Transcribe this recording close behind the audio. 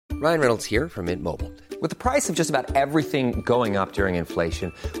Ryan Reynolds here from Mint Mobile. With the price of just about everything going up during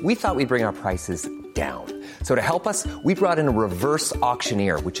inflation, we thought we'd bring our prices down. So to help us, we brought in a reverse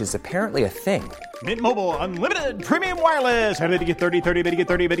auctioneer, which is apparently a thing. Mint Mobile Unlimited Premium Wireless. How to get 30, 30, bit to get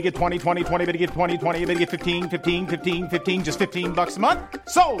 30, bit to get 20, 20, 20, bit to get 20, 20, bit to get 15, 15, 15, 15, just $15 a month?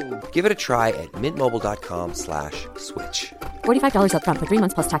 Sold! Give it a try at mintmobile.com/switch. $45 up front for 3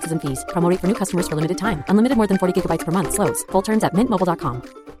 months plus taxes and fees. Promo rate for new customers for limited time. Unlimited more than 40 gigabytes per month. Slows full terms at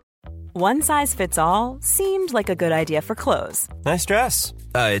mintmobile.com. One size fits all seemed like a good idea for clothes. Nice dress.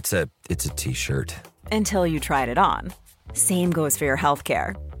 It's a t-shirt. Until you tried it on. Same goes for your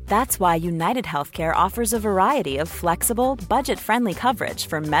healthcare. That's why United Healthcare offers a variety of flexible, budget-friendly coverage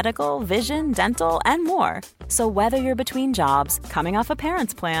for medical, vision, dental, and more. So whether you're between jobs, coming off a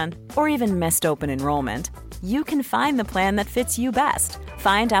parent's plan, or even missed open enrollment, you can find the plan that fits you best.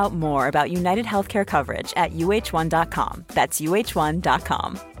 Find out more about United Healthcare coverage at uh1.com. That's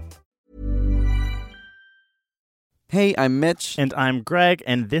uh1.com. Hey, I'm Mitch. And I'm Greg,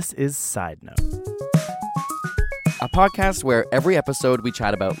 and this is Side Note, a podcast where every episode we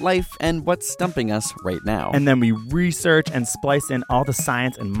chat about life and what's stumping us right now. and then we research and splice in all the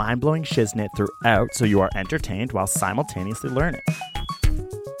science and mind-blowing shiznit throughout so you are entertained while simultaneously learning.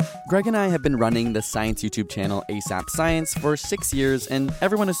 Greg and I have been running the science YouTube channel ASAP Science for 6 years, and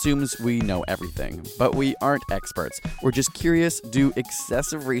everyone assumes we know everything. But we aren't experts. We're just curious, do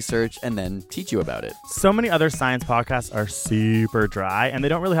excessive research, and then teach you about it. So many other science podcasts are super dry, and they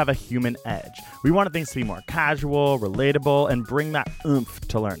don't really have a human edge. We wanted things to be more casual, relatable, and bring that oomph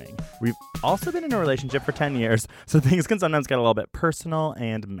to learning. We've also been in a relationship for 10 years, so things can sometimes get a little bit personal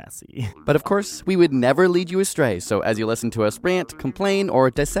and messy. But of course, we would never lead you astray, so as you listen to us rant, complain, or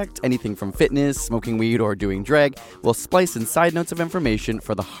dissect anything from fitness, smoking weed, or doing drag, we'll splice in side notes of information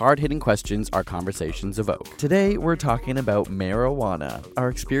for the hard-hitting questions our conversations evoke. Today, we're talking about marijuana, our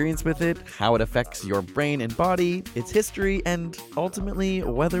experience with it, how it affects your brain and body, its history, and ultimately,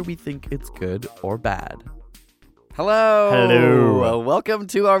 whether we think it's good or bad. Hello! Hello. Welcome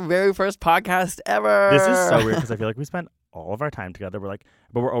to our very first podcast ever! This is so weird because I feel like we spent all of our time together.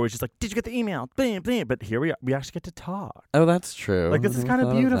 But we're always just like, did you get the email? Bam, bam. But here we actually get to talk. Oh, that's true. Like, this is kind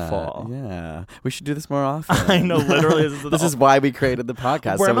of beautiful. Yeah. We should do this more often. I know, literally. This is why we created the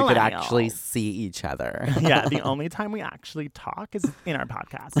podcast, We're so we could millennials. actually see each other. Yeah, the only time we actually talk is in our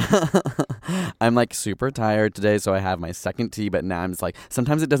podcast. I'm like super tired today, so I have my second tea, but now I'm just like,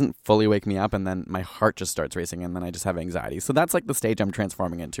 sometimes it doesn't fully wake me up, and then my heart just starts racing, and then I just have anxiety. So that's like the stage I'm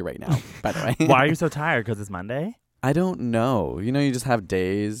transforming into right now, by the way. Why are you so tired? Because it's Monday? I don't know. You know, you just have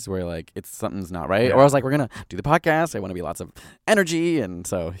days where like something's not right. Yeah. Or I was like, we're going to do the podcast. I want to be lots of energy. And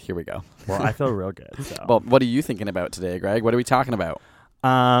so here we go. Well, I feel real good. So. Well, what are you thinking about today, Greg? What are we talking about?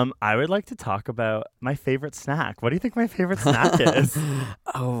 I would like to talk about my favorite snack. What do you think my favorite snack is?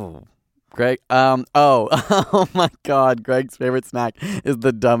 Oh, Greg. Oh my God. Greg's favorite snack is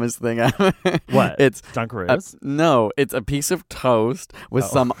the dumbest thing ever. What? It's Dunkaroos? no, it's a piece of toast with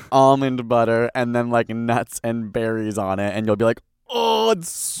some almond butter and then like nuts and berries on it. And you'll be like, oh, it's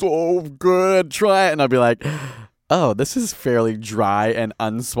so good. Try it. And I'll be like, oh, this is fairly dry and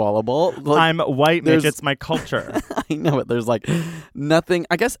unswallowable. Like, I'm white, Mitch. It's my culture. I know it. There's like nothing.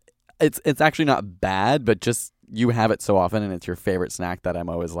 I guess it's actually not bad, but just you have it so often and it's your favorite snack that I'm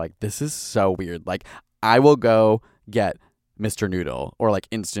always like, this is so weird. Like, I will go get Mr. Noodle or like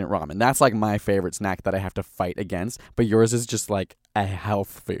instant ramen. That's like my favorite snack that I have to fight against. But yours is just like a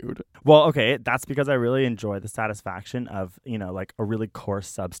health food. Well, okay, that's because I really enjoy the satisfaction of, like a really coarse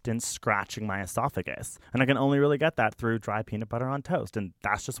substance scratching my esophagus. And I can only really get that through dry peanut butter on toast. And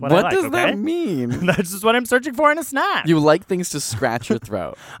that's just what I like, What does okay? that mean? That's just what I'm searching for in a snack. You like things to scratch your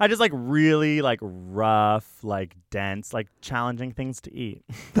throat. I just like really like rough, like dense, like challenging things to eat.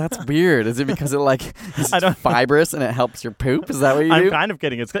 That's weird. Is it because it like is fibrous and it helps your poop? Is that what you do? I'm kind of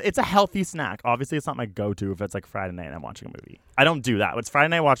kidding. It's a healthy snack. Obviously, it's not my go-to if it's like Friday night and I'm watching a movie. I don't do that. It's Friday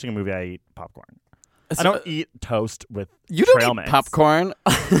night watching a movie, I eat popcorn. I don't eat toast with trail mix. Popcorn.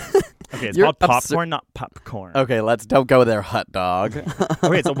 Okay, it's called popcorn, not popcorn. Okay, don't go there, hot dog.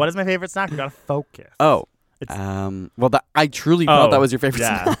 Okay, so what is my favorite snack? We gotta focus. Oh, I truly thought that was your favorite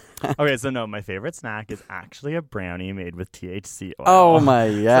snack. Okay, so no, my favorite snack is actually a brownie made with THC oil. Oh my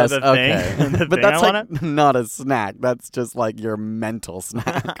yes, so okay. But that's like not a snack. That's just like your mental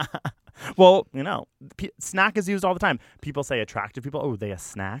snack. Well, snack is used all the time. People say attractive people, oh, they a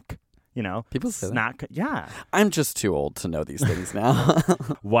snack. People say snack. That. Yeah. I'm just too old to know these things now.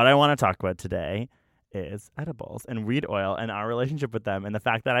 What I want to talk about today is edibles and weed oil and our relationship with them and the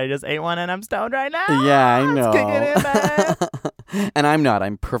fact that I just ate one and I'm stoned right now. Yeah, I know. It's kicking in, man. And I'm not.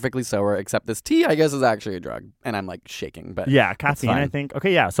 I'm perfectly sober, except this tea, I guess, is actually a drug. And I'm like shaking. But yeah, caffeine, I think.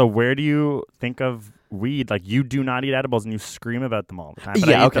 Okay, yeah. So where do you think of weed? Like, you do not eat edibles and you scream about them all the time. But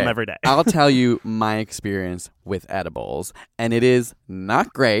I eat them every day. I'll tell you my experience with edibles, and it is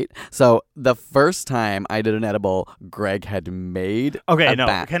not great. So the first time I did an edible, Greg had made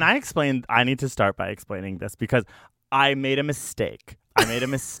Can I explain? I need to start by explaining this because I made a mistake. I made a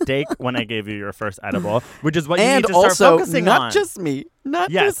mistake when I gave you your first edible, which is what you need to start focusing on. Not just me.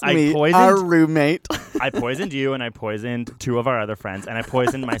 I poisoned our roommate. I poisoned you, and I poisoned 2 of our other friends, and I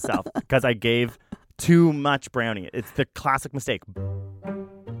poisoned myself because I gave too much brownie. It's the classic mistake.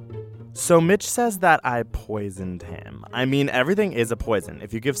 So Mitch says that I poisoned him. I mean, everything is a poison.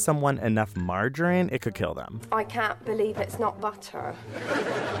 If you give someone enough margarine, it could kill them. I can't believe it's not butter.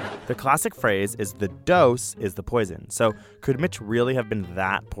 The classic phrase is the dose is the poison. So could Mitch really have been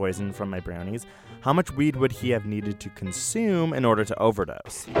that poisoned from my brownies? How much weed would he have needed to consume in order to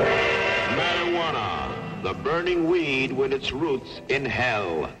overdose? Marijuana, the burning weed with its roots in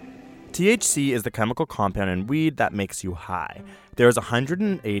hell. THC is the chemical compound in weed that makes you high. There is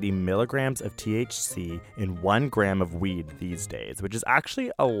 180 milligrams of THC in 1 gram of weed these days, which is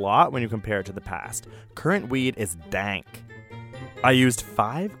actually a lot when you compare it to the past. Current weed is dank. I used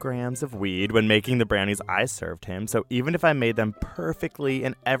 5 grams of weed when making the brownies I served him, so even if I made them perfectly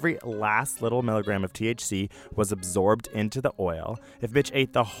and every last little milligram of THC was absorbed into the oil, if Mitch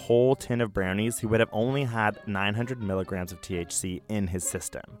ate the whole tin of brownies, he would have only had 900 milligrams of THC in his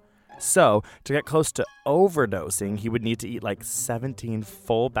system. So, to get close to overdosing, he would need to eat like 17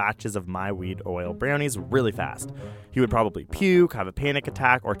 full batches of my weed oil brownies really fast. He would probably puke, have a panic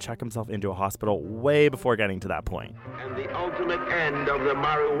attack, or check himself into a hospital way before getting to that point. And the ultimate end of the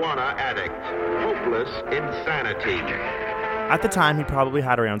marijuana addict, hopeless insanity. At the time, he probably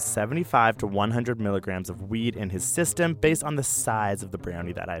had around 75 to 100 milligrams of weed in his system based on the size of the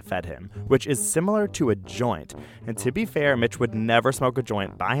brownie that I fed him, which is similar to a joint. And to be fair, Mitch would never smoke a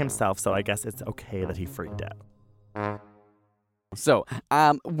joint by himself, so I guess it's okay that he freaked out. So,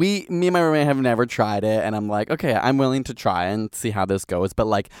 me and my roommate have never tried it, and I'm like, okay, I'm willing to try and see how this goes, but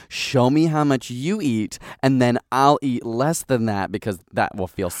like, show me how much you eat, and then I'll eat less than that because that will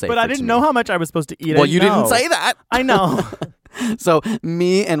feel safer. But I didn't know how much I was supposed to eat. Well, you didn't say that. I know. So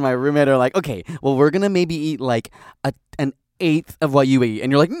me and my roommate are like, okay, well, we're gonna maybe eat like an eighth of what you eat.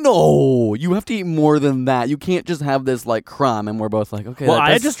 And you're like, no, you have to eat more than that. You can't just have this like crumb. And we're both like, okay. Well,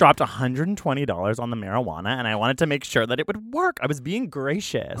 I had just dropped $120 on the marijuana, and I wanted to make sure that it would work. I was being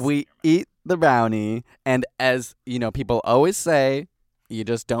gracious. We eat the brownie, and as you know, people always say, you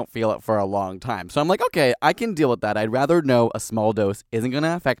just don't feel it for a long time. So I'm like, okay, I can deal with that. I'd rather know a small dose isn't going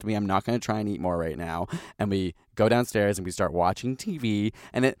to affect me. I'm not going to try and eat more right now. And we go downstairs and we start watching TV.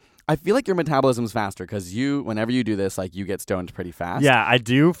 And I feel like your metabolism's faster because whenever you do this, like you get stoned pretty fast. Yeah, I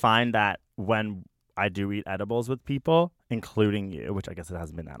do find that when I do eat edibles with people, including you, which I guess it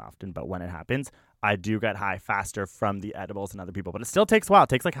hasn't been that often, but when it happens, I do get high faster from the edibles than other people. But it still takes a while. It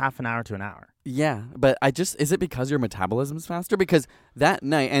takes like half an hour to an hour. Yeah, but is it because your metabolism's faster? Because that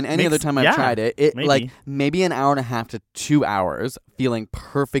night and any other time I've tried it like maybe an hour and a half to 2 hours feeling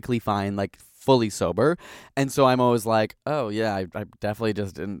perfectly fine, like fully sober. And so I'm always like, oh yeah, I definitely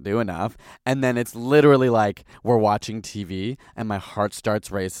just didn't do enough. And then it's literally like we're watching TV and my heart starts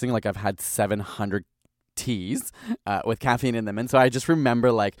racing like I've had 700 teas with caffeine in them. And so I just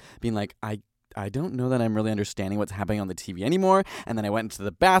remember like being like, I don't know that I'm really understanding what's happening on the TV anymore. And then I went into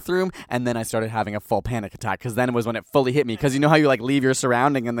the bathroom, and then I started having a full panic attack because then it was when it fully hit me. Because you know how you like leave your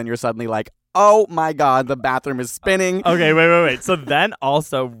surrounding and then you're suddenly like, oh my God, the bathroom is spinning. Okay, wait. So then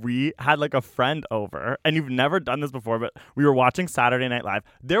also we had like a friend over, and you've never done this before, but we were watching Saturday Night Live.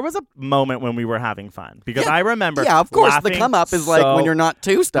 There was a moment when we were having fun because I remember of course, the come up is like when you're not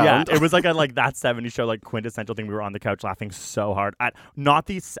too stoned. Yeah, it was like a That 70s Show, like quintessential thing. We were on the couch laughing so hard at not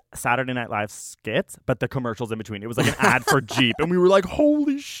these Saturday Night Live skits, but the commercials in between. It was like an ad for Jeep, and we were like,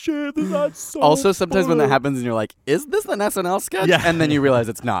 holy shit, this is so Also, sometimes when that happens and you're like, is this an SNL sketch? Yeah. And then you realize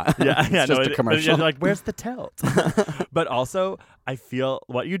it's not. Yeah, it's just a commercial. You're like, where's the tilt? But also, I feel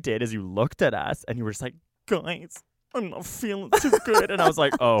what you did is you looked at us and you were just like, guys, I'm not feeling too good. And I was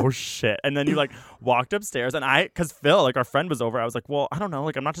like, oh shit. And then you like walked upstairs, and because Phil, like our friend, was over, I was like, well, I don't know,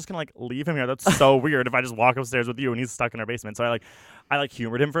 like I'm not just gonna like leave him here. That's so weird if I just walk upstairs with you and he's stuck in our basement. So I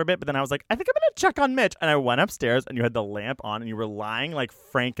humored him for a bit, but then I was like, I think I'm gonna check on Mitch. And I went upstairs, and you had the lamp on, and you were lying like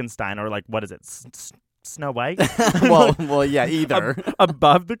Frankenstein, or like, what is it? Snow White. well, yeah, either.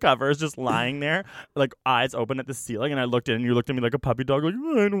 Above the covers, just lying there, like eyes open at the ceiling. And I looked in, and you looked at me like a puppy dog, like,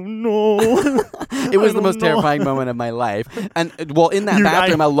 I don't know. It was the most terrifying moment of my life. And, well, in that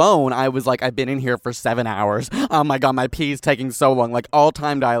bathroom alone, I was like, I've been in here for 7 hours. Oh, my God, my pee's taking so long. Like, all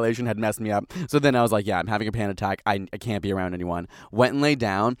time dilation had messed me up. So then I was like, yeah, I'm having a panic attack. I can't be around anyone. Went and laid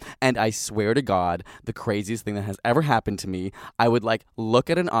down, and I swear to God, the craziest thing that has ever happened to me, I would, like, look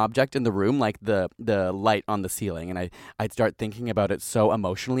at an object in the room, like the light on the ceiling, and I'd start thinking about it so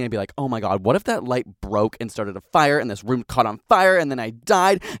emotionally. I'd be like, oh my God, what if that light broke and started a fire and this room caught on fire and then I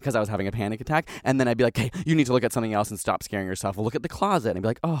died because I was having a panic attack? And then I'd be like, hey, you need to look at something else and stop scaring yourself. We'll look at the closet. And I'd be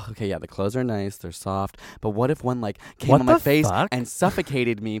like, oh, okay, yeah, the clothes are nice, they're soft, but what if one like came on my face and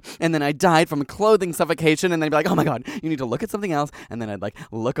suffocated me, and then I died from clothing suffocation? And then I'd be like, oh my God, you need to look at something else. And then I'd like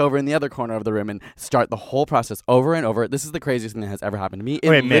look over in the other corner of the room and start the whole process over and over. This is the craziest thing that has ever happened to me.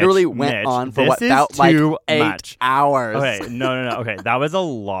 It literally went on for what felt like 8 hours. Okay, no. Okay, that was a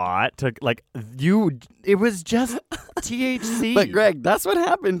lot to like you. It was just THC. But Greg, that's what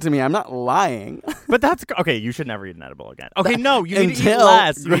happened to me. I'm not lying. But that's okay. You should never eat an edible again. Okay, no, you need to eat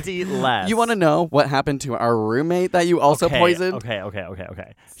less. You need to eat less. You want to know what happened to our roommate that you also poisoned?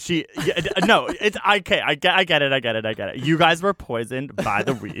 Okay. She, no, it's okay. I get it. You guys were poisoned by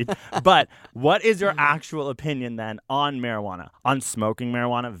the weed. But what is your actual opinion then on marijuana? On smoking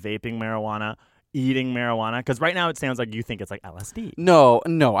marijuana, vaping marijuana, eating marijuana? Because right now it sounds like you think it's like LSD. No,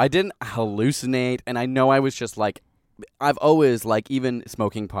 I didn't hallucinate. And I know I was just like, I've always, like, even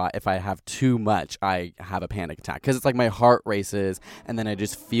smoking pot, if I have too much, I have a panic attack. Because it's like my heart races, and then I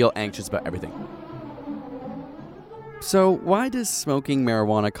just feel anxious about everything. So why does smoking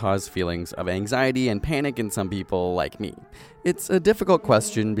marijuana cause feelings of anxiety and panic in some people like me? It's a difficult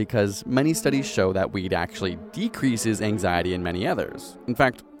question because many studies show that weed actually decreases anxiety in many others. In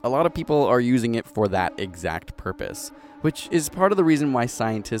fact, a lot of people are using it for that exact purpose, which is part of the reason why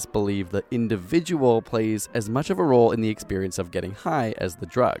scientists believe the individual plays as much of a role in the experience of getting high as the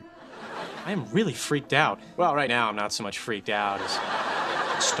drug. I am really freaked out. Well, right now I'm not so much freaked out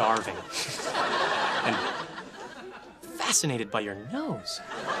as starving. And fascinated by your nose.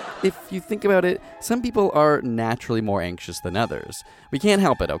 If you think about it, some people are naturally more anxious than others. We can't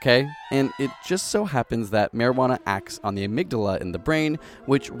help it, okay? And it just so happens that marijuana acts on the amygdala in the brain,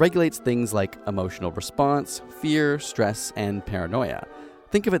 which regulates things like emotional response, fear, stress, and paranoia.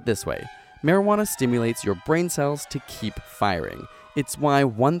 Think of it this way. Marijuana stimulates your brain cells to keep firing. It's why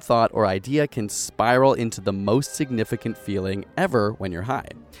one thought or idea can spiral into the most significant feeling ever when you're high.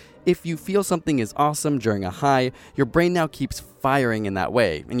 If you feel something is awesome during a high, your brain now keeps firing in that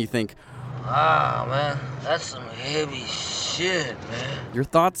way, and you think, wow, man, that's some heavy shit, man. Your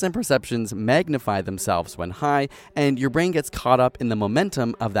thoughts and perceptions magnify themselves when high, and your brain gets caught up in the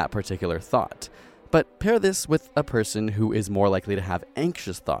momentum of that particular thought. But pair this with a person who is more likely to have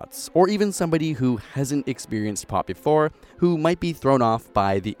anxious thoughts, or even somebody who hasn't experienced pot before, who might be thrown off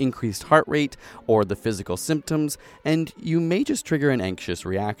by the increased heart rate or the physical symptoms, and you may just trigger an anxious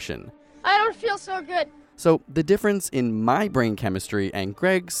reaction. I don't feel so good. So the difference in my brain chemistry and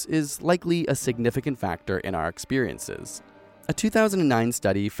Greg's is likely a significant factor in our experiences. A 2009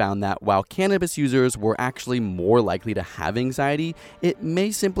 study found that while cannabis users were actually more likely to have anxiety, it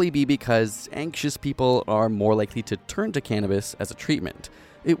may simply be because anxious people are more likely to turn to cannabis as a treatment.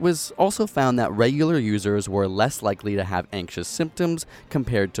 It was also found that regular users were less likely to have anxious symptoms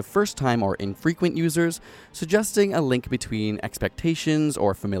compared to first-time or infrequent users, suggesting a link between expectations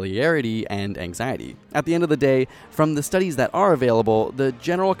or familiarity and anxiety. At the end of the day, from the studies that are available, the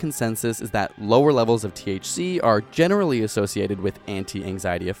general consensus is that lower levels of THC are generally associated with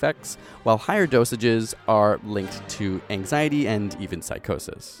anti-anxiety effects, while higher dosages are linked to anxiety and even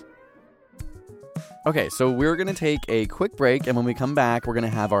psychosis. Okay, so we're going to take a quick break, and when we come back, we're going to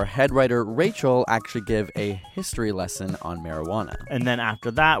have our head writer, Rachel, actually give a history lesson on marijuana. And then after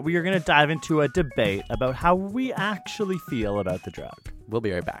that, we are going to dive into a debate about how we actually feel about the drug. We'll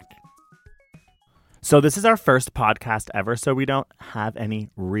be right back. So this is our first podcast ever, so we don't have any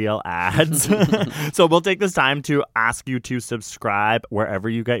real ads. So we'll take this time to ask you to subscribe wherever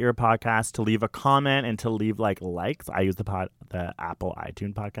you get your podcast, to leave a comment, and to leave likes. I use the Apple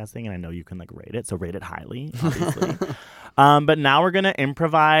iTunes podcast thing, and I know you can rate it, so rate it highly, obviously. But now we're going to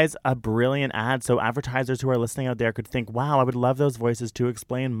improvise a brilliant ad so advertisers who are listening out there could think, wow, I would love those voices to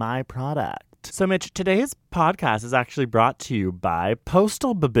explain my product. So, Mitch, today's podcast is actually brought to you by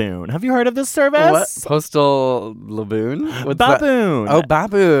Postal Baboon. Have you heard of this service? What? Postal Baboon? Baboon. Oh,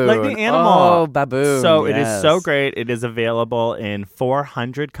 baboon. Like the animal. Oh, baboon. So It is so great. It is available in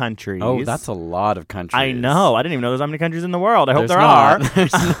 400 countries. Oh, that's a lot of countries. I know. I didn't even know there's that many countries in the world. I hope there are.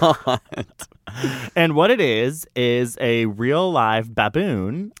 There's not. And what it is a real live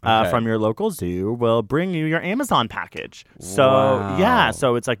baboon from your local zoo will bring you your Amazon package. So,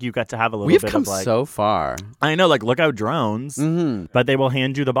 so it's like you get to have a little bit of We've come so far. I know, like Lookout drones, but they will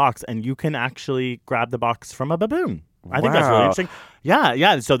hand you the box and you can actually grab the box from a baboon. I think that's really interesting.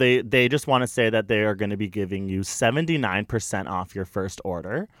 Yeah. So they just want to say that they are going to be giving you 79% off your first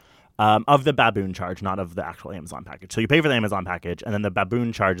order. Of the baboon charge, not of the actual Amazon package. So you pay for the Amazon package, and then the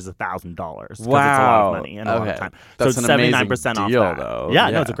baboon charge is $1,000 because it's a lot of money and a lot of time. That's so an 79% amazing deal, off that. though. Yeah,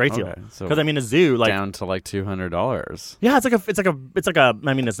 no, it's a great deal. Because I mean, a zoo like down to like $200. Yeah, it's like a.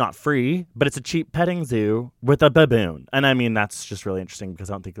 I mean, it's not free, but it's a cheap petting zoo with a baboon, and I mean that's just really interesting because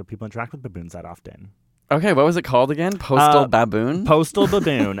I don't think that people interact with baboons that often. Okay, what was it called again? Postal baboon. Postal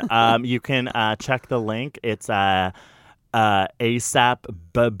baboon. You can check the link. It's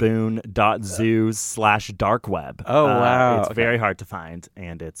asapbaboon.zoo/dark web. Oh, wow. It's very hard to find,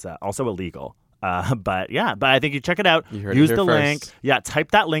 and it's also illegal. But I think you check it out. Use the link. Yeah,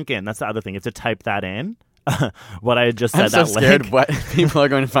 type that link in. That's the other thing. You have to type that in. What I just said. I'm so scared link. what people are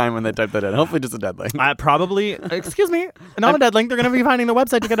going to find when they type that in. Hopefully just a dead link. Probably, excuse me, not a dead link. They're going to be finding the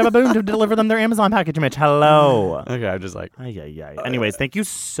website to get a baboon to deliver them their Amazon package, Mitch. Hello. Okay, I'm just like... Anyways, thank you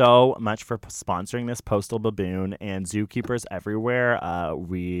so much for sponsoring this Postal Baboon, and zookeepers everywhere.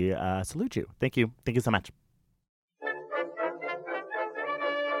 We salute you. Thank you. Thank you so much.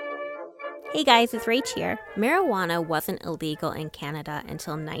 Hey guys, it's Rach here. Marijuana wasn't illegal in Canada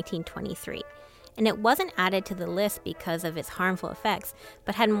until 1923. And it wasn't added to the list because of its harmful effects,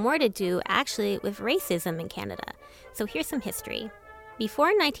 but had more to do, actually, with racism in Canada. So here's some history. Before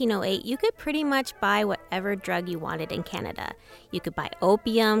 1908, you could pretty much buy whatever drug you wanted in Canada. You could buy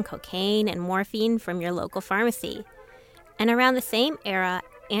opium, cocaine, and morphine from your local pharmacy. And around the same era,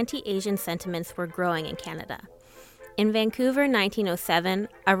 anti-Asian sentiments were growing in Canada. In Vancouver, 1907,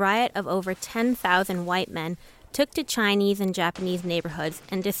 a riot of over 10,000 white men took to Chinese and Japanese neighborhoods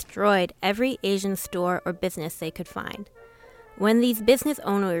and destroyed every Asian store or business they could find. When these business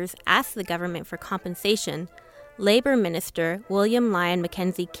owners asked the government for compensation, Labor Minister William Lyon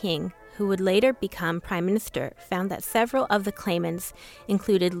Mackenzie King, who would later become Prime Minister, found that several of the claimants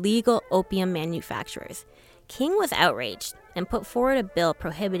included legal opium manufacturers. King was outraged and put forward a bill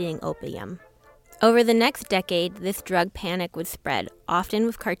prohibiting opium. Over the next decade, this drug panic would spread, often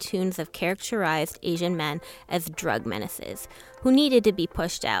with cartoons of characterized Asian men as drug menaces, who needed to be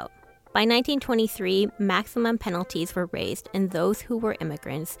pushed out. By 1923, maximum penalties were raised, and those who were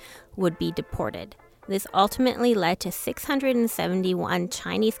immigrants would be deported. This ultimately led to 671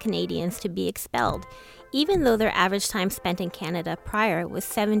 Chinese Canadians to be expelled, even though their average time spent in Canada prior was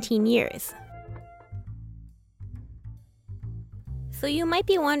 17 years. So you might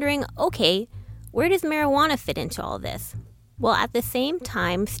be wondering, okay, where does marijuana fit into all this? Well, at the same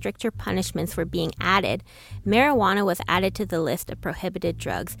time stricter punishments were being added, marijuana was added to the list of prohibited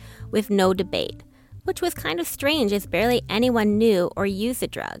drugs with no debate, which was kind of strange as barely anyone knew or used the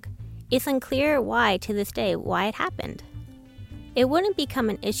drug. It's unclear why, to this day, why it happened. It wouldn't become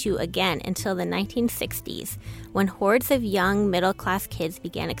an issue again until the 1960s, when hordes of young middle-class kids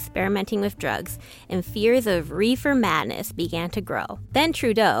began experimenting with drugs and fears of reefer madness began to grow. Then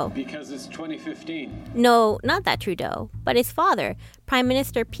Trudeau... Because it's 2015. No, not that Trudeau, but his father, Prime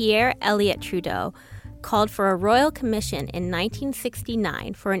Minister Pierre Elliott Trudeau, called for a royal commission in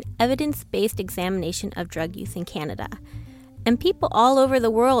 1969 for an evidence-based examination of drug use in Canada. And people all over the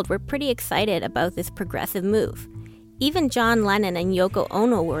world were pretty excited about this progressive move. Even John Lennon and Yoko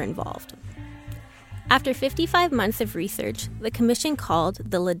Ono were involved. After 55 months of research, the commission called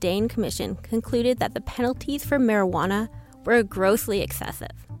the Ledane Commission concluded that the penalties for marijuana were grossly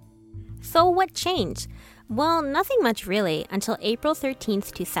excessive. So what changed? Well, nothing much really, until April 13,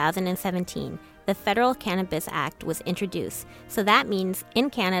 2017. The Federal Cannabis Act was introduced. So that means in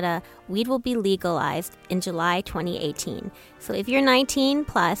Canada, weed will be legalized in July 2018. So if you're 19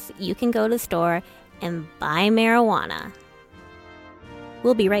 plus, you can go to the store and buy marijuana.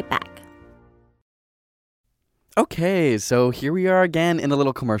 We'll be right back. Okay, so here we are again in a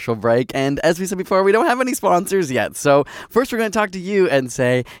little commercial break, and as we said before, we don't have any sponsors yet. So first we're going to talk to you and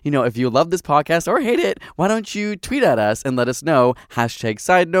say, if you love this podcast or hate it, why don't you tweet at us and let us know,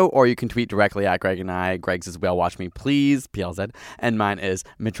 #SideNote, or you can tweet directly at Greg and I. Greg's is Whale Watch Me Please, PLZ, and mine is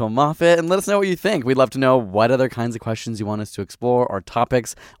Mitchell Moffat, and let us know what you think. We'd love to know what other kinds of questions you want us to explore or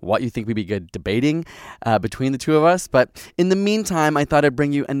topics, what you think we'd be good debating between the two of us. But in the meantime, I thought I'd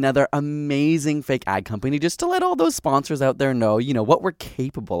bring you another amazing fake ad company just to let all those sponsors out there know, what we're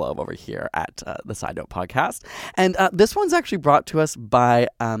capable of over here at the Side Note podcast. And this one's actually brought to us by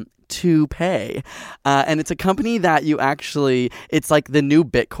TwoPay. And it's a company that you actually, it's like the new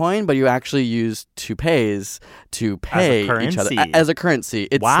Bitcoin, but you actually use TwoPays to pay each other as a currency.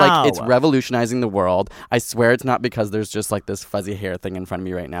 It's like it's revolutionizing the world. I swear it's not because there's just like this fuzzy hair thing in front of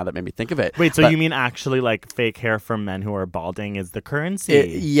me right now that made me think of it. Wait, so you mean actually like fake hair from men who are balding is the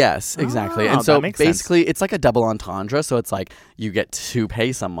currency? Yes, exactly. And so basically it's like a double entendre. So it's like you get to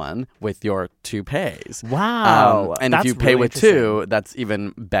pay someone with your TwoPays. Wow. And if you pay with two, that's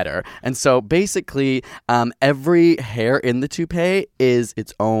even better. And so basically every hair in the TwoPay is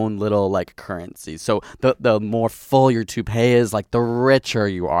its own little like currency. So the more full your TwoPay is, like the richer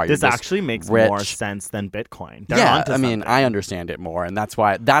you are. This actually makes more sense than Bitcoin. I mean, I understand it more, and that's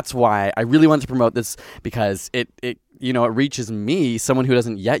why I really wanted to promote this, because it reaches me, someone who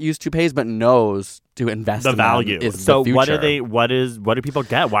doesn't yet use TwoPays but knows to invest in value. Is so the future. what do people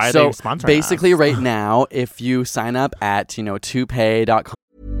get? Why are they sponsoring basically us? Right now, if you sign up at TwoPay.com.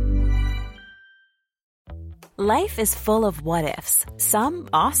 Life is full of what ifs. Some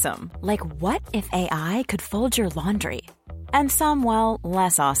awesome, like what if AI could fold your laundry? And some, well,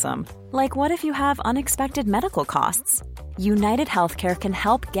 less awesome, like what if you have unexpected medical costs? United Healthcare can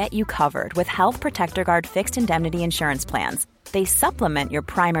help get you covered with Health Protector Guard fixed indemnity insurance plans. They supplement your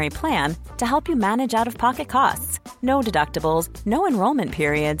primary plan to help you manage out-of-pocket costs. No deductibles, no enrollment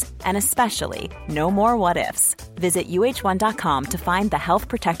periods, and especially no more what-ifs. Visit uh1.com to find the Health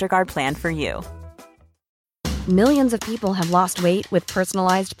Protector Guard plan for you. Millions of people have lost weight with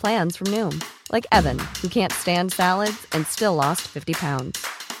personalized plans from Noom. Like Evan, who can't stand salads and still lost 50 pounds.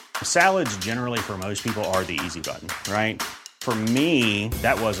 Salads generally for most people are the easy button, right? For me,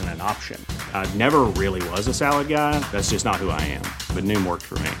 that wasn't an option. I never really was a salad guy. That's just not who I am. But Noom worked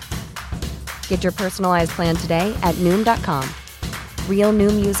for me. Get your personalized plan today at Noom.com. Real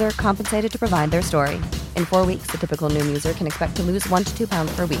Noom user compensated to provide their story. In 4 weeks, the typical Noom user can expect to lose 1 to 2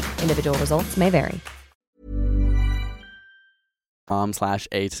 pounds per week. Individual results may vary.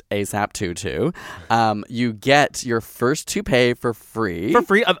 /ASAP22. You get your first TwoPay for free.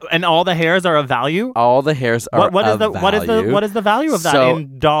 And all the hairs are of value? All the hairs are of value. What is the value of that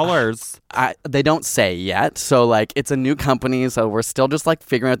in dollars? They don't say yet. So like it's a new company, so we're still just like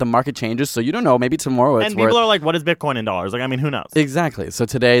figuring out the market changes. So you don't know, maybe tomorrow it's people are like, what is Bitcoin in dollars? Like, I mean, who knows? Exactly. So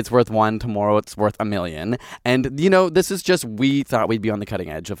today it's worth 1, tomorrow it's worth 1 million. And this is just, we thought we'd be on the cutting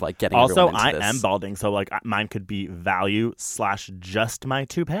edge of like getting everyone into this. I am balding, so like mine could be value / just my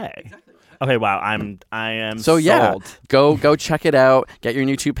TwoPay. Exactly. Okay, wow, I am so sold. Yeah, go check it out. Get your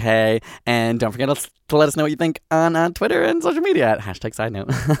new TwoPay, and don't forget to let us know what you think on Twitter and social media at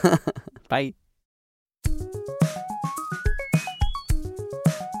 #SideNote. Bye.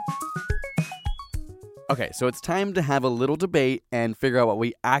 Okay, so it's time to have a little debate and figure out what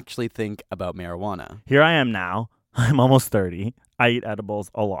we actually think about marijuana. Here I am now. I'm almost 30. I eat edibles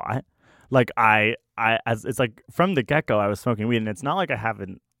a lot. Like as it's like from the get-go I was smoking weed, and it's not like I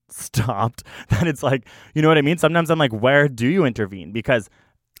haven't stopped. That it's like, you know what I mean? Sometimes I'm like, where do you intervene? Because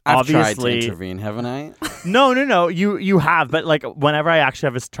I've obviously tried to intervene, haven't I? No. You have, but like whenever I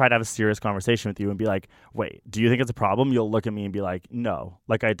actually try to have a serious conversation with you and be like, wait, do you think it's a problem? You'll look at me and be like, no,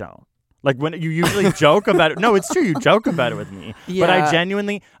 like I don't. Like when you usually joke about it. No, it's true. You joke about it with me. Yeah. But I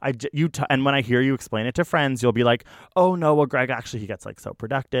genuinely, and when I hear you explain it to friends, you'll be like, oh no, well Greg, actually he gets like so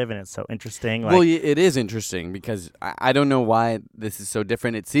productive and it's so interesting. Like, well, it is interesting because I don't know why this is so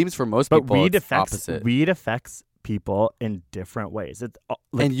different. It seems for most people it's opposite. Weed affects people in different ways. It's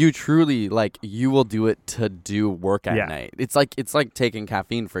and you truly you will do it to do work at night. It's like taking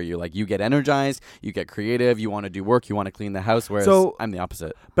caffeine for you. Like you get energized, you get creative, you want to do work, you want to clean the house. Whereas I'm the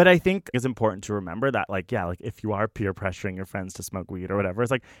opposite. But I think it's important to remember that if you are peer pressuring your friends to smoke weed or whatever,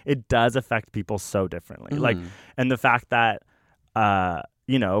 it's like it does affect people so differently. Mm-hmm. And the fact that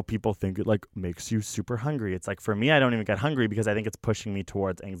people think it like makes you super hungry. It's like for me, I don't even get hungry because I think it's pushing me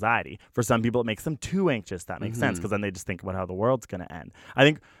towards anxiety. For some people, it makes them too anxious. That makes sense because then they just think about how the world's going to end. I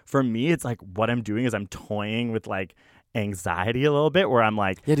think for me, it's like what I'm doing is I'm toying with like anxiety a little bit where I'm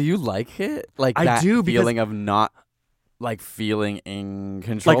like, yeah, do you like it? Like I that do feeling of not like feeling in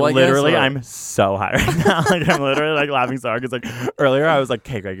control. Like literally, I'm so high right now. Like I'm literally like laughing so hard because like earlier I was like,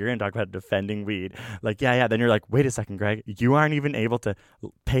 "Okay, Greg, you're gonna talk about defending weed." Like, yeah. Then you're like, "Wait a second, Greg, you aren't even able to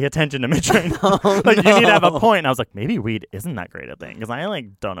pay attention to Mitch right now. You need to have a point." And I was like, maybe weed isn't that great a thing because I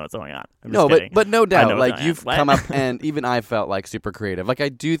like don't know what's going on. But no doubt, like you've come up and even I felt like super creative. Like I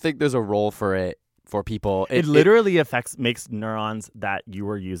do think there's a role for it. For people, it literally makes neurons that you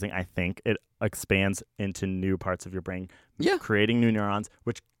were using. I think it expands into new parts of your brain, creating new neurons,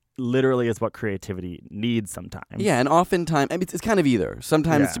 which literally is what creativity needs sometimes. Yeah, and oftentimes, I mean, it's kind of either.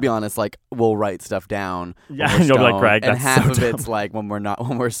 Sometimes, to be honest, like, we'll write stuff down. Yeah, and you'll be like, Greg, and that's half so of dumb. it's like when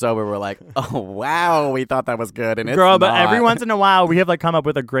we're sober, we're like, oh, wow, we thought that was good, and it's Girl, but not. every once in a while, we have like come up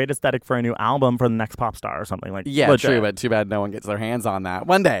with a great aesthetic for a new album for the next pop star or something like. Yeah, legit. true, but too bad no one gets their hands on that.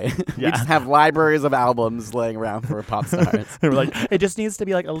 One day, we Yeah. just have libraries of albums laying around for pop stars. We're like, it just needs to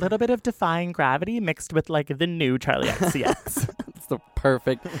be like a little bit of Defying Gravity mixed with like the new Charlie XCX. It's the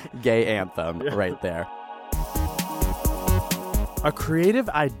perfect gay anthem right there. A creative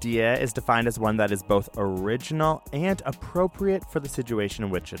idea is defined as one that is both original and appropriate for the situation in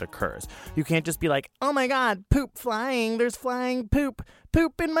which it occurs. You can't just be like, oh my god, poop flying, there's flying poop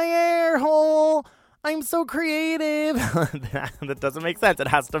in my air hole. I'm so creative. That doesn't make sense. It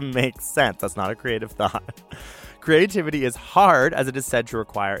has to make sense. That's not a creative thought. Creativity is hard, as it is said to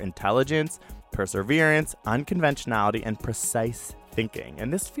require intelligence, perseverance, unconventionality, and precise thinking.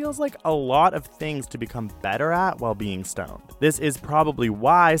 And this feels like a lot of things to become better at while being stoned. This is probably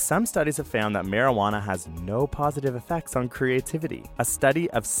why some studies have found that marijuana has no positive effects on creativity. A study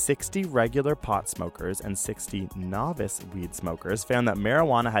of 60 regular pot smokers and 60 novice weed smokers found that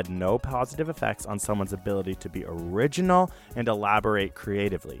marijuana had no positive effects on someone's ability to be original and elaborate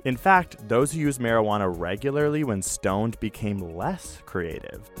creatively. In fact, those who used marijuana regularly when stoned became less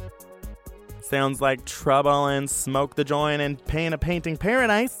creative. Sounds like trouble in Smoke the Joint and Paint a Painting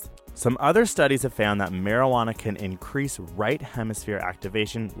Paradise. Some other studies have found that marijuana can increase right hemisphere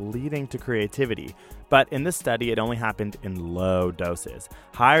activation, leading to creativity. But in this study, it only happened in low doses.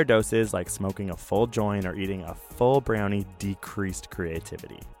 Higher doses, like smoking a full joint or eating a full brownie, decreased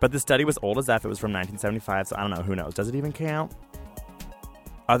creativity. But the study was old as F. It was from 1975, so I don't know. Who knows? Does it even count?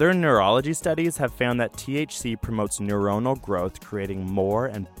 Other neurology studies have found that THC promotes neuronal growth, creating more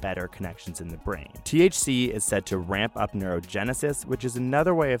and better connections in the brain. THC is said to ramp up neurogenesis, which is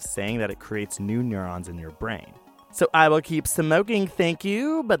another way of saying that it creates new neurons in your brain. So I will keep smoking, thank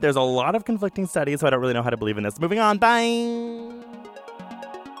you, but there's a lot of conflicting studies, so I don't really know how to believe in this. Moving on, bye!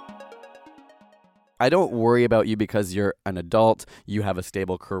 I don't worry about you because you're an adult, you have a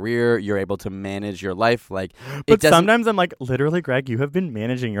stable career, you're able to manage your life. Like, but sometimes I'm like, literally, Greg, you have been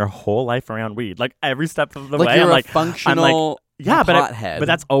managing your whole life around weed. Like, every step of the way, you're I'm a like, functional yeah, pothead. But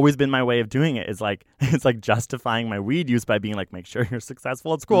that's always been my way of doing it. It's like justifying my weed use by being like, make sure you're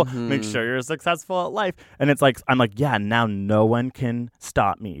successful at school, make sure you're successful at life. And it's like, I'm like, yeah, now no one can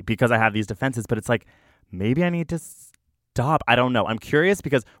stop me because I have these defenses. But it's like, maybe I need to stop. I don't know. I'm curious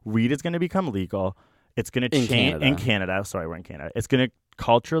because weed is going to become legal. It's going to change in Canada. Sorry, we're in Canada. It's going to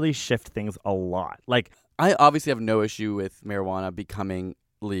culturally shift things a lot. Like, I obviously have no issue with marijuana becoming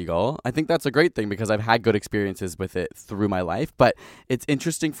legal. I think that's a great thing because I've had good experiences with it through my life. But it's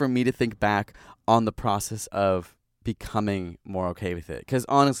interesting for me to think back on the process of becoming more okay with it. Because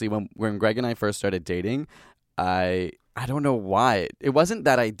honestly, when Greg and I first started dating, I don't know why. It wasn't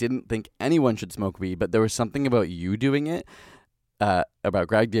that I didn't think anyone should smoke weed, but there was something about you doing it. About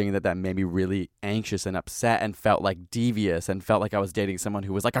Greg doing that made me really anxious and upset and felt like devious and felt like I was dating someone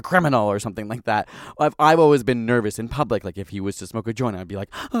who was like a criminal or something like that. I've always been nervous in public. Like if he was to smoke a joint, I'd be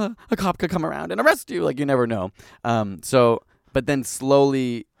like, a cop could come around and arrest you. Like you never know. But then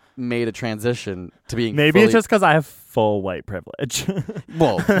slowly made a transition to being it's just because I have full white privilege.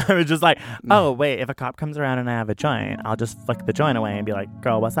 Well, I was just like, oh wait, if a cop comes around and I have a joint, I'll just flick the joint away and be like,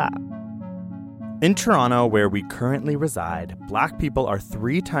 girl, what's up? In Toronto, where we currently reside, Black people are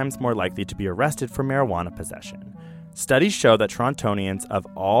 3 times more likely to be arrested for marijuana possession. Studies show that Torontonians of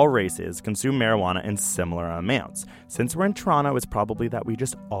all races consume marijuana in similar amounts. Since we're in Toronto, it's probably that we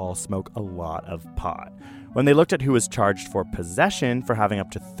just all smoke a lot of pot. When they looked at who was charged for possession for having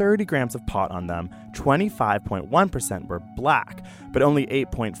up to 30 grams of pot on them, 25.1% were Black, but only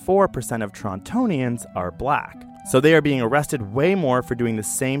 8.4% of Torontonians are Black. So they are being arrested way more for doing the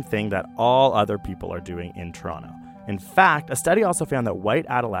same thing that all other people are doing in Toronto. In fact, a study also found that white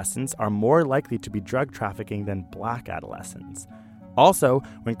adolescents are more likely to be drug trafficking than Black adolescents. Also,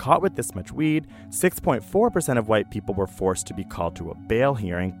 when caught with this much weed, 6.4% of white people were forced to be called to a bail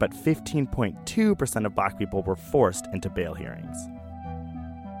hearing, but 15.2% of Black people were forced into bail hearings.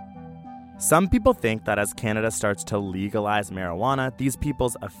 Some people think that as Canada starts to legalize marijuana, these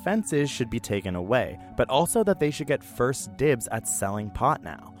people's offenses should be taken away, but also that they should get first dibs at selling pot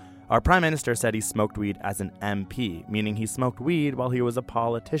now. Our Prime Minister said he smoked weed as an MP, meaning he smoked weed while he was a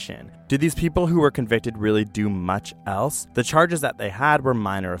politician. Did these people who were convicted really do much else? The charges that they had were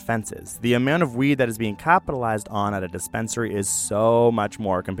minor offenses. The amount of weed that is being capitalized on at a dispensary is so much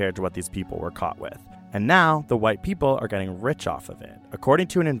more compared to what these people were caught with. And now, the white people are getting rich off of it. According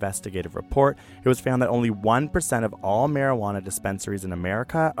to an investigative report, it was found that only 1% of all marijuana dispensaries in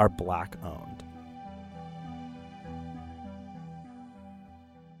America are Black-owned.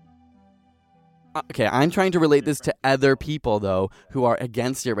 Okay, I'm trying to relate this to other people, though, who are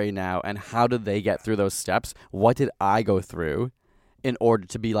against it right now, and how did they get through those steps? What did I go through in order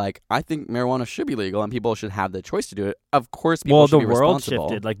to be like, I think marijuana should be legal and people should have the choice to do it? Of course, people should be responsible. Well, the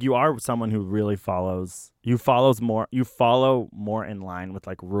world shifted. Like, you are someone who really you follow more in line with,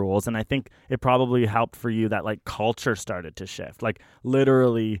 like, rules, and I think it probably helped for you that, like, culture started to shift. Like,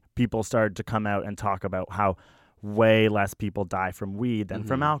 literally, people started to come out and talk about how way less people die from weed than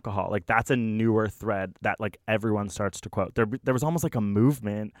from alcohol. Like, that's a newer thread that, like, everyone starts to quote. There was almost like a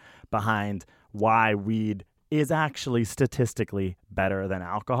movement behind why weed is actually statistically better than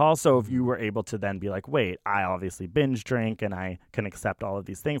alcohol. So if you were able to then be like, wait, I obviously binge drink and I can accept all of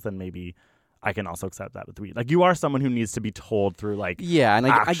these things, then maybe I can also accept that with weed. Like, you are someone who needs to be told through, like, and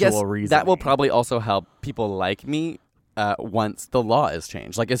I guess reasoning. That will probably also help people like me once the law is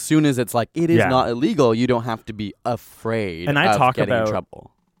changed. Like, as soon as it's like, it is not illegal, you don't have to be afraid and I of talk getting about in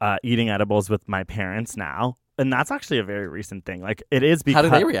trouble. Eating edibles with my parents now. And that's actually a very recent thing. Like, it is because... How do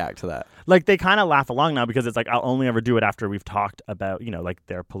they react to that? Like, they kind of laugh along now because it's like, I'll only ever do it after we've talked about, you know, like,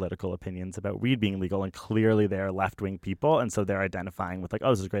 their political opinions about weed being legal. And clearly they're left-wing people. And so they're identifying with, like,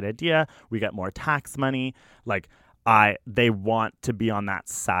 oh, this is a great idea. We get more tax money. Like, they want to be on that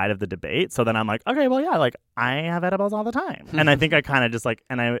side of the debate. So then I'm like, okay, well, yeah, like, I have edibles all the time. And I think I kind of just, like,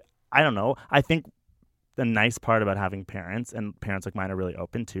 and I don't know. I think the nice part about having parents, and parents like mine are really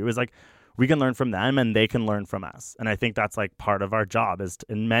open to, is, like, we can learn from them and they can learn from us. And I think that's, like, part of our job is to,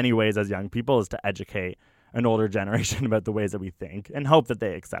 in many ways as young people, is to educate an older generation about the ways that we think and hope that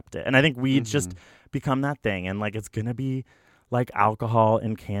they accept it. And I think weed's just become that thing. And, like, it's going to be like alcohol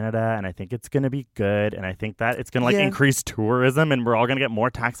in Canada, and I think it's going to be good. And I think that it's going to, like, increase tourism, and we're all going to get more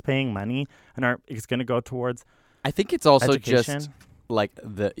tax-paying money, and it's going to go towards I think it's also education. Just... like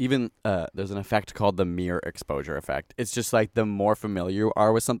there's an effect called the mere exposure effect. It's just like the more familiar you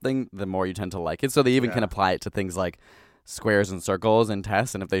are with something, the more you tend to like it. So they even can apply it to things like squares and circles in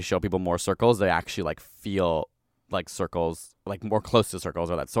tests. And if they show people more circles, they actually, like, feel like circles, like, more close to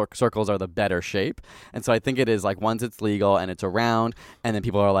circles, or that circles are the better shape. And so I think it is, like, once it's legal and it's around, and then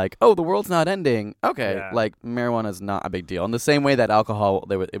people are like, oh, the world's not ending. Okay, like, marijuana is not a big deal. In the same way that alcohol,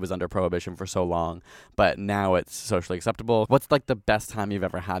 it was under prohibition for so long, but now it's socially acceptable. What's, like, the best time you've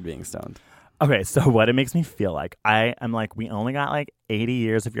ever had being stoned? Okay, so what it makes me feel like, I'm like, we only got, like, 80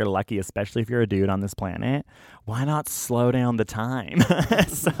 years if you're lucky, especially if you're a dude on this planet. Why not slow down the time?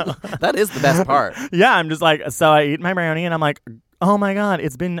 So, that is the best part. Yeah, I'm just like, so I eat my brownie and I'm like, oh my God,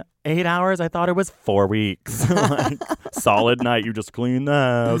 it's been 8 hours. I thought it was 4 weeks. Like, solid night. You just cleaned the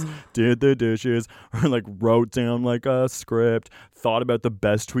house, did the dishes, or, like, wrote down, like, a script, thought about the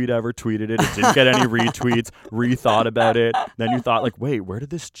best tweet ever, tweeted it. It didn't get any retweets, rethought about it. Then you thought, like, wait, where did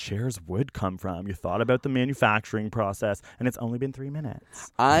this chair's wood come from? You thought about the manufacturing process, and it's only been 3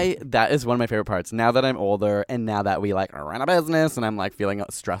 minutes. That is one of my favorite parts. Now that I'm older, and now that we, like, run a business, and I'm, like, feeling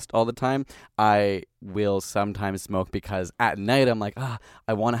stressed all the time, I will sometimes smoke because at night I'm like,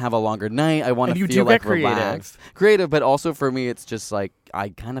 I want to have a longer night. I want to feel, like, relaxed. Creative, but also for me, it's just, like, I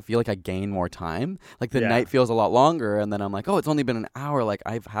kind of feel like I gain more time. Like, the night feels a lot longer, and then I'm like, oh, it's only been an hour. Like,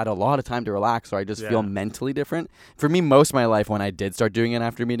 I've had a lot of time to relax, so I just feel mentally different. For me, most of my life, when I did start doing it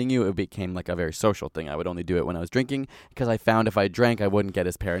after meeting you, it became, like, a very social thing. I would only do it when I was drinking, because I found if I drank, I wouldn't get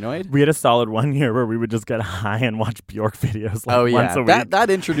as paranoid. We had a solid 1 year where we would just get high and watch Bjork videos, like, once a week. That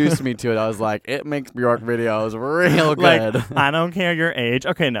introduced me to it. I was like, it makes Bjork videos real good. Like, I don't care your age.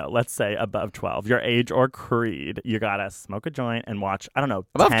 Okay, no, let's say above 12. Your age or creed, you gotta smoke a joint and watch, I don't know,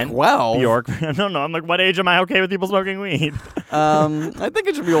 above 10 12? Bjork. No, I'm like, what age am I okay with people smoking weed? I think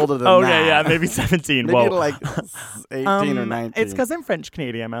it should be older than that. Okay, yeah, maybe 17. Maybe like 18 or 19. It's because I'm French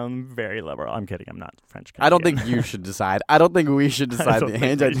Canadian. I'm very liberal. I'm kidding. I'm not French Canadian. I don't think you should decide. I don't think we should decide the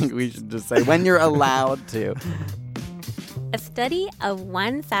age. I think we should just say when you're allowed to. A study of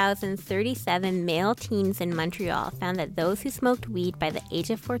 1,037 male teens in Montreal found that those who smoked weed by the age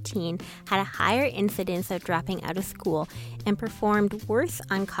of 14 had a higher incidence of dropping out of school and performed worse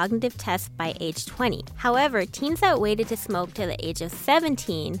on cognitive tests by age 20. However, teens that waited to smoke to the age of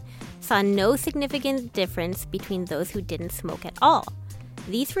 17 saw no significant difference between those who didn't smoke at all.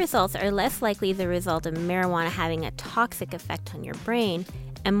 These results are less likely the result of marijuana having a toxic effect on your brain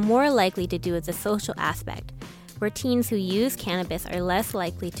and more likely to do with the social aspect, where teens who use cannabis are less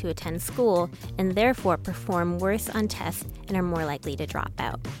likely to attend school and therefore perform worse on tests and are more likely to drop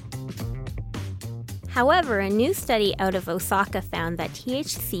out. However, a new study out of Osaka found that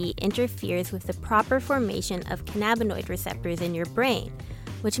THC interferes with the proper formation of cannabinoid receptors in your brain,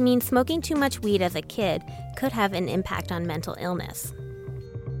 which means smoking too much weed as a kid could have an impact on mental illness.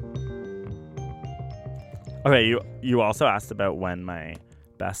 Okay, you also asked about when my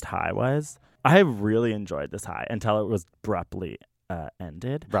best high was. I really enjoyed this high until it was abruptly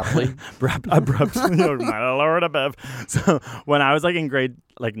ended. Abruptly? Abruptly. Oh, my Lord above. So when I was like in grade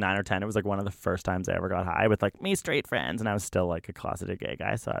 9 or 10, it was like one of the first times I ever got high with like me straight friends, and I was still like a closeted gay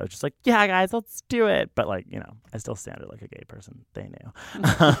guy. So I was just like, yeah, guys, let's do it. But like, I still sounded like a gay person. They knew.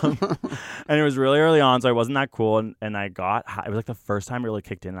 And it was really early on, so I wasn't that cool. And I got high. It was like the first time it really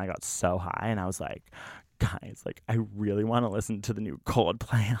kicked in, and I got so high, and I was like, guys, like, I really want to listen to the new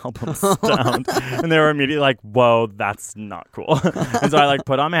Coldplay album, Stoned. And they were immediately like, whoa, that's not cool. And so I like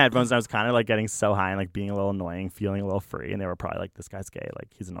put on my headphones, and I was kind of like getting so high and like being a little annoying, feeling a little free. And they were probably like, this guy's gay, like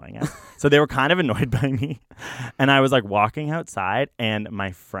he's annoying us. So they were kind of annoyed by me. And I was like walking outside, and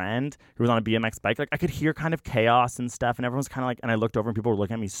my friend who was on a BMX bike, like I could hear kind of chaos and stuff. And everyone's kind of like, and I looked over and people were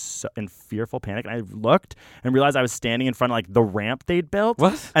looking at me in fearful panic. And I looked and realized I was standing in front of like the ramp they'd built.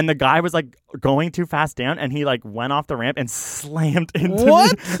 What? And the guy was like going too fast down, and he like went off the ramp and slammed into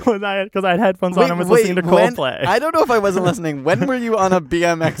what? me because I had headphones on and was listening to Coldplay. I don't know if I wasn't listening. When were you on a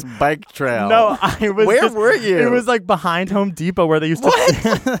BMX bike trail? No, I was. Where were you? It was like behind Home Depot where they used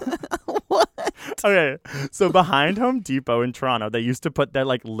to. What? Okay, so behind Home Depot in Toronto, they used to put their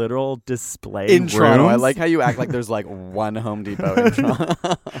like literal display in rooms. Toronto. I like how you act like there's like one Home Depot in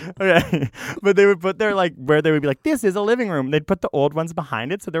Toronto. Okay, but they would put their like where they would be like, this is a living room. They'd put the old ones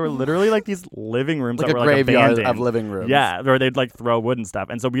behind it, so there were literally like these living rooms like that a were like graveyard abandoned. Of living rooms. Yeah, where they'd like throw wood and stuff,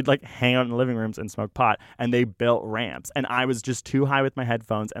 and so we'd like hang out in the living rooms and smoke pot. And they built ramps, and I was just too high with my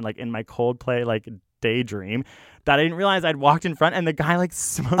headphones and like in my Coldplay like daydream that I didn't realize I'd walked in front, and the guy like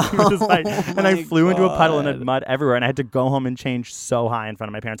smoked me with his bike, and I flew into a puddle and had mud everywhere, and I had to go home and change so high in front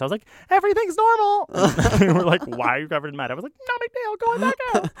of my parents. I was like, everything's normal. And they were like, why are you covered in mud? I was like, no big deal, going back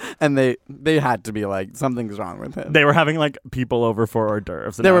out. And they had to be like, something's wrong with him. They were having like people over for hors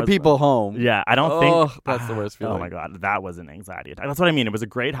d'oeuvres. There were people home. Yeah, I don't think that's the worst feeling. Oh my god, that was an anxiety attack. That's what I mean. It was a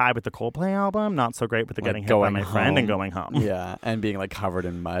great high with the Coldplay album, not so great with the getting hit by my friend and going home. Yeah, and being like covered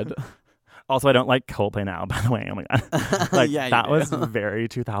in mud. Also, I don't like Coldplay now, by the way. Oh my god. Like yeah, that was very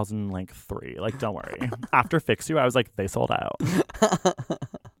 2003. Like, don't worry. After Fix You, I was like, they sold out.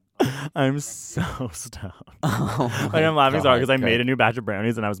 I'm so stoned. Like I'm laughing so hard because I made a new batch of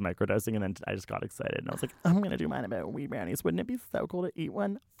brownies and I was microdosing, and then I just got excited and I was like, I'm gonna do mine about weed brownies. Wouldn't it be so cool to eat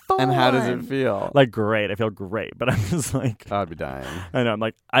one? And how does it feel? Like great. I feel great, but I'm just like, I'd be dying. I know. I'm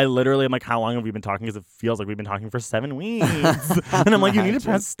like, I literally am like, how long have we been talking? Because it feels like we've been talking for 7 weeks. And I'm like, you need to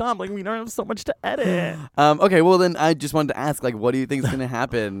press stop. Like we don't have so much to edit. Okay, well then I just wanted to ask, like, what do you think is gonna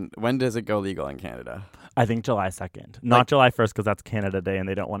happen? When does it go legal in Canada? I think July 2nd, not July 1st, because that's Canada Day, and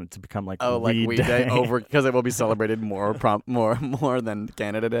they don't want it to become like Weed Day over because it will be celebrated more than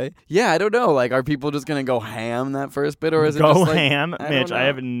Canada Day. Yeah, I don't know. Like, are people just gonna go ham that first bit, or is it go just like, ham, Mitch? I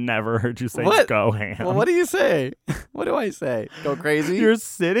have never heard you say go ham. Well, what do you say? What do I say? Go crazy? You're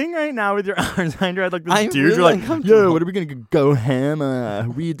sitting right now with your arms behind your head like this I'm dude. really You're like, uncomfortable. yo, what are we gonna go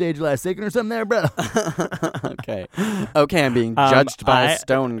ham? Weed Day, July 2nd or something there, bro? Okay, I'm being judged by a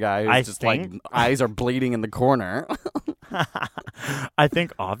stone guy who's I just like eyes are bleeding in the corner. I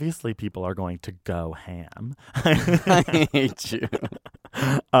think obviously people are going to go ham. I hate you.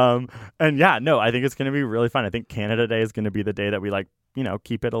 And yeah, no, I think it's going to be really fun. I think Canada Day is going to be the day that we like,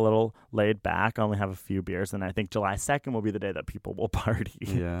 keep it a little laid back, only have a few beers. And I think July 2nd will be the day that people will party.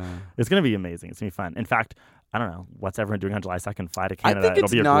 Yeah. It's going to be amazing. It's going to be fun. In fact, I don't know. What's everyone doing on July 2nd? Fly to Canada. I think It'll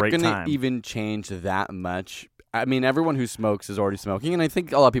be a great not time. going to even change that much. I mean, everyone who smokes is already smoking, and I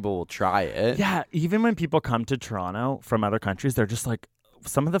think a lot of people will try it. Yeah, even when people come to Toronto from other countries, they're just like,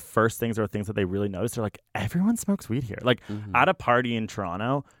 some of the first things or things that they really notice, they're like, everyone smokes weed here. Like, at a party in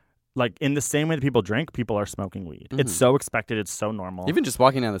Toronto, like, in the same way that people drink, people are smoking weed. It's so expected. It's so normal. Even just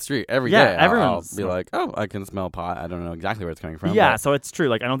walking down the street every day, I'll be like, oh, I can smell pot. I don't know exactly where it's coming from. Yeah, so it's true.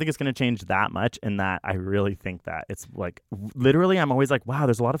 Like, I don't think it's going to change that much, in that I really think that it's like, literally, I'm always like, wow,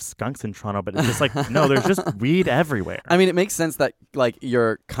 there's a lot of skunks in Toronto, but it's just like, no, there's just weed everywhere. I mean, it makes sense that, like,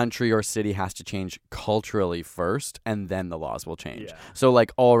 your country or city has to change culturally first, and then the laws will change. Yeah. So,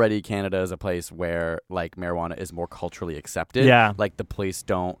 like, already Canada is a place where, like, marijuana is more culturally accepted. Yeah. Like, the police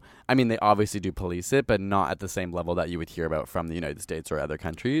don't... I mean, they obviously do police it, but not at the same level that you would hear about from the United States or other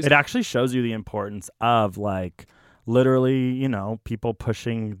countries. It actually shows you the importance of, like, literally, people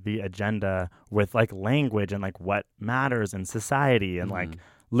pushing the agenda with, like, language and, like, what matters in society and, like,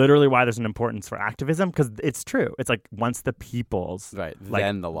 literally why there's an importance for activism, because it's true. It's like once the people's right, like,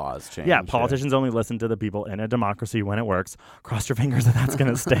 then the laws change. Yeah, politicians only listen to the people in a democracy when it works. Cross your fingers that that's going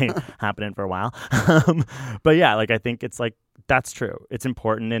to stay happening for a while. But yeah, like I think it's like that's true. It's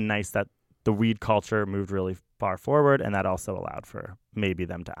important and nice that the weed culture moved really far forward, and that also allowed for maybe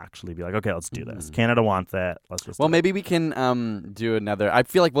them to actually be like, okay, let's do this. Canada wants it. Let's just. Well, maybe we can do another. I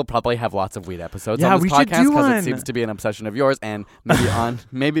feel like we'll probably have lots of weed episodes on this we podcast because it seems to be an obsession of yours. And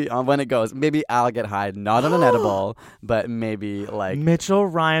maybe on when it goes, maybe I'll get high, not on an edible, but maybe like Mitchell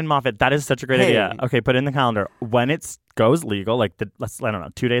Ryan Moffat. That is such a great idea. Okay, put it in the calendar when it goes legal. Like I don't know,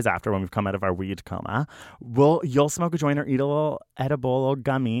 2 days after when we've come out of our weed coma, you'll smoke a joint or eat a little edible or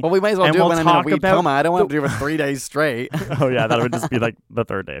gummy. Well, we might as well do it when I'm in a weed coma. I don't want to do it for 3 days straight. Oh yeah, that would just be like the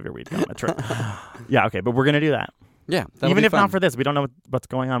third day of your weed coma. True. Yeah, okay, but we're gonna do that. Yeah, even if fun. not for this, we don't know what's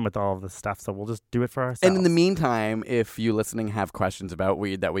going on with all of this stuff, so we'll just do it for ourselves. And in the meantime, if you listening have questions about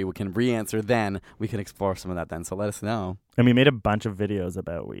weed that we can re-answer, then we can explore some of that then. So let us know. And we made a bunch of videos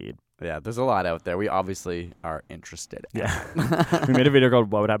about weed. Yeah, there's a lot out there. We obviously are interested. Yeah. We made a video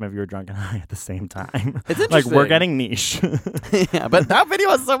called What Would Happen If You Were Drunk and High at the Same Time. It's like, we're getting niche. Yeah, but that video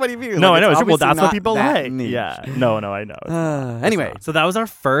has so many views. No, like, I know. Well, that's what people like. Niche. Yeah. No, I know. Anyway. So that was our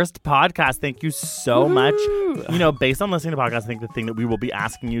first podcast. Thank you so much. You know, based on listening to podcasts, I think the thing that we will be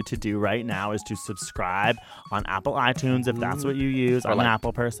asking you to do right now is to subscribe on Apple iTunes if that's what you use. I'm an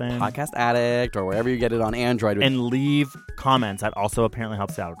Apple person. Podcast Addict or wherever you get it on Android. And leave comments. That also apparently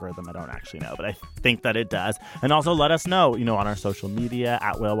helps the algorithm. I don't actually know, but I think that it does. And also let us know, on our social media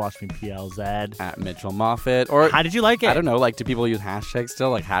at WhaleWatchMePLZ, at Mitchell Moffat. Or how did you like it? I don't know. Like, do people use hashtags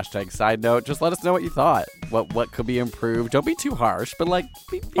still? Like hashtag side note. Just let us know what you thought. What could be improved? Don't be too harsh, but like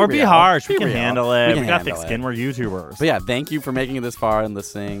be harsh. Be we can real. handle it. We got handle thick skin. We're YouTubers. But yeah, thank you for making it this far and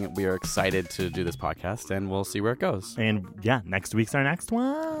listening. We are excited to do this podcast, and we'll see where it goes. And yeah, next week's our next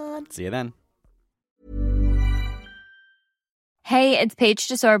one. See you then. Hey, it's Paige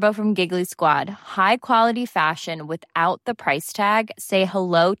DeSorbo from Giggly Squad. High quality fashion without the price tag. Say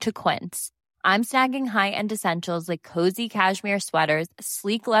hello to Quince. I'm snagging high-end essentials like cozy cashmere sweaters,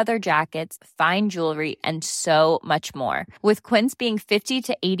 sleek leather jackets, fine jewelry, and so much more. With Quince being 50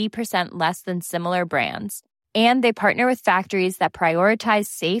 to 80% less than similar brands. And they partner with factories that prioritize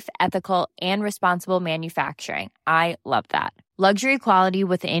safe, ethical, and responsible manufacturing. I love that. Luxury quality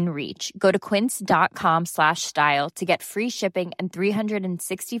within reach. Go to quince.com/style to get free shipping and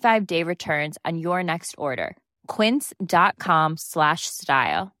 365-day returns on your next order.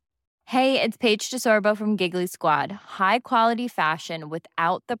 Quince.com/style. Hey, it's Paige DeSorbo from Giggly Squad. High quality fashion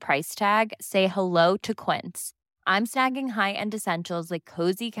without the price tag. Say hello to Quince. I'm snagging high-end essentials like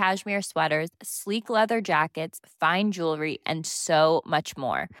cozy cashmere sweaters, sleek leather jackets, fine jewelry, and so much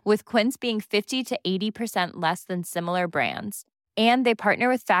more. With Quince being 50 to 80% less than similar brands. And they partner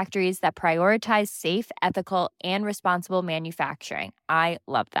with factories that prioritize safe, ethical, and responsible manufacturing. I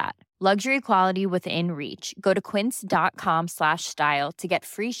love that. Luxury quality within reach. Go to quince.com/style to get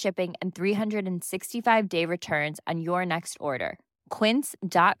free shipping and 365-day returns on your next order.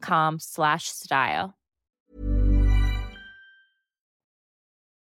 Quince.com/style.